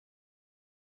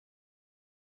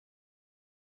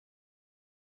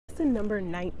lesson number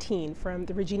 19 from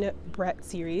the Regina Brett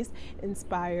series,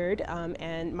 Inspired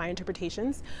and My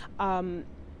Interpretations.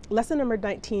 Lesson number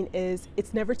 19 is,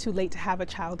 it's never too late to have a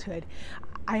childhood.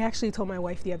 I actually told my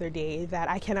wife the other day that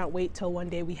I cannot wait till one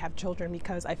day we have children,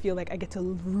 because I feel like I get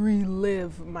to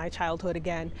relive my childhood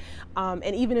again.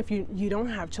 And even if you don't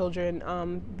have children,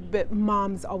 but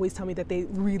moms always tell me that they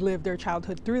relive their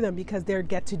childhood through them, because they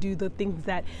get to do the things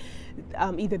that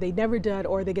either they never did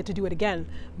or they get to do it again.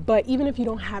 But even if you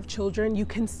don't have children, you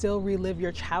can still relive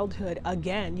your childhood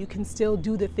again. You can still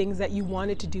do the things that you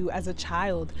wanted to do as a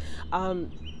child.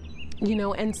 You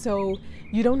know, and so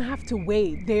you don't have to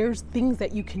wait. There's things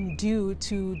that you can do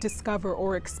to discover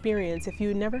or experience. If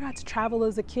you never got to travel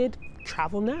as a kid,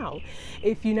 travel now.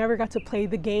 If you never got to play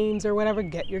the games or whatever,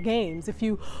 get your games. If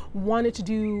you wanted to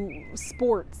do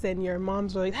sports and your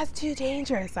moms were like, that's too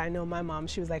dangerous. I know my mom,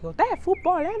 she was like, "Usted es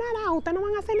fútbol, no, usted no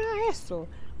van a hacer nada de eso."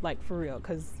 Like, for real,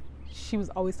 because she was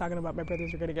always talking about my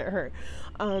brothers were gonna get hurt.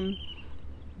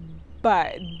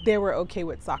 But they were okay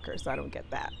with soccer, so I don't get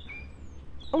that.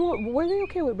 Were they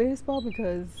okay with baseball?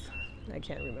 Because I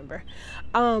can't remember.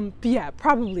 But yeah,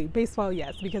 probably baseball,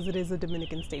 yes, because it is a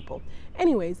Dominican staple.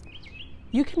 Anyways,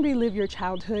 you can relive your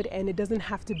childhood, and it doesn't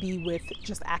have to be with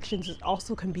just actions. It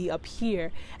also can be up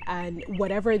here, and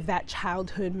whatever that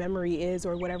childhood memory is,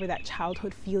 or whatever that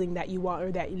childhood feeling that you want,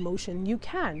 or that emotion, you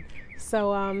can.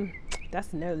 So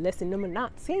that's lesson number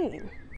 19.